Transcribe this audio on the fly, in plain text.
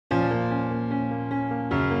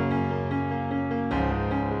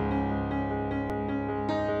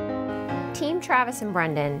Team Travis and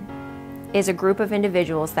Brendan is a group of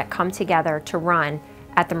individuals that come together to run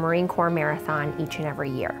at the Marine Corps Marathon each and every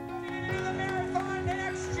year.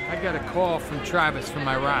 I got a call from Travis from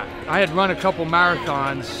Iraq. I had run a couple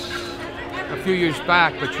marathons a few years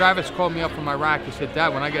back, but Travis called me up from Iraq. He said,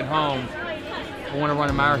 "Dad, when I get home, I want to run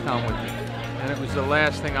a marathon with you." And it was the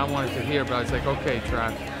last thing I wanted to hear, but I was like, "Okay,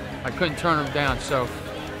 Trav." I couldn't turn him down, so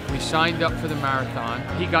we signed up for the marathon.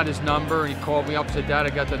 He got his number, and he called me up and said, "Dad, I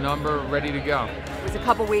got the number, ready to go." It was a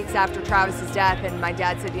couple weeks after Travis's death, and my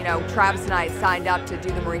dad said, you know, Travis and I had signed up to do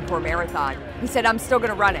the Marine Corps Marathon. He said, "I'm still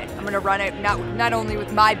going to run it. I'm going to run it not only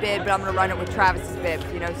with my bid, but I'm going to run it with Travis's bid."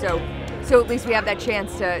 You know, so at least we have that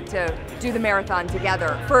chance to do the marathon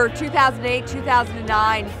together. For 2008,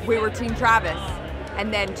 2009, we were Team Travis,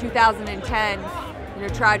 and then 2010. You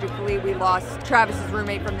know, tragically, we lost Travis's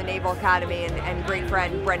roommate from the Naval Academy and great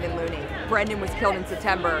friend, Brendan Looney. Brendan was killed in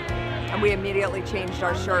September, and we immediately changed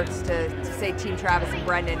our shirts to say Team Travis and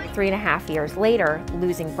Brendan. 3.5 years later,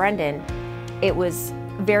 losing Brendan, it was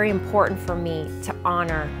very important for me to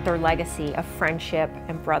honor their legacy of friendship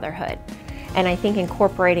and brotherhood. And I think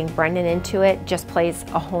incorporating Brendan into it just plays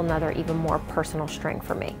a whole nother, even more personal string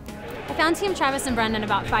for me. I found Team Travis and Brendan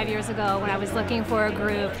about 5 years ago when I was looking for a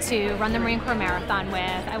group to run the Marine Corps Marathon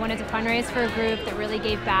with. I wanted to fundraise for a group that really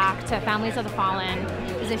gave back to families of the fallen.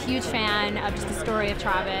 I was a huge fan of just the story of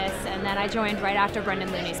Travis, and then I joined right after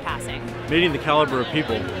Brendan Looney's passing. Meeting the caliber of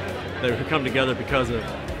people who come together because of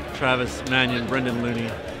Travis, Manion, Brendan Looney,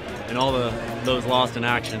 and all those lost in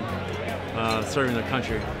action, serving their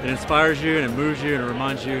country. It inspires you and it moves you and it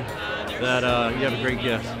reminds you that you have a great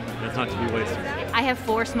gift and it's not to be wasted. I have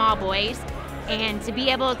 4 small boys, and to be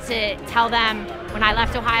able to tell them when I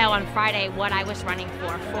left Ohio on Friday what I was running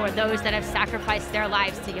for those that have sacrificed their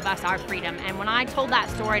lives to give us our freedom. And when I told that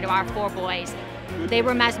story to our 4 boys, they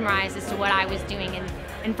were mesmerized as to what I was doing.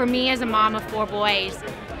 And for me as a mom of 4 boys,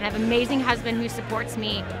 and I have an amazing husband who supports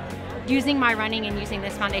me, using my running and using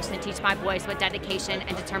this foundation to teach my boys what dedication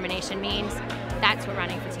and determination means, that's what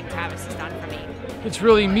running for Team Travis has done for me. It's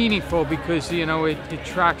really meaningful because, you know, it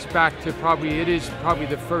tracks back to it is probably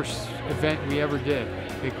the first event we ever did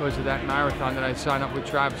because of that marathon that I signed up with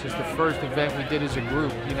Travis. It's the first event we did as a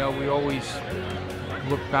group. You know, we always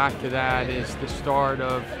look back to that as the start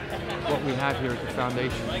of what we have here at the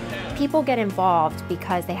foundation. People get involved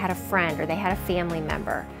because they had a friend or they had a family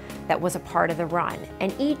member that was a part of the run.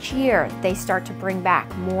 And each year they start to bring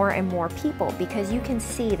back more and more people because you can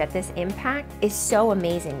see that this impact is so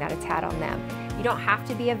amazing that it's had on them. You don't have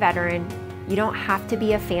to be a veteran. You don't have to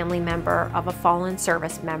be a family member of a fallen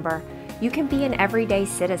service member. You can be an everyday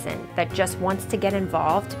citizen that just wants to get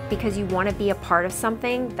involved because you want to be a part of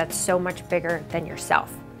something that's so much bigger than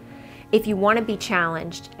yourself. If you want to be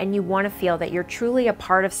challenged and you want to feel that you're truly a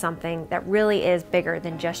part of something that really is bigger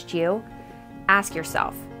than just you, ask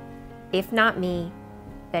yourself, if not me,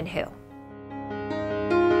 then who?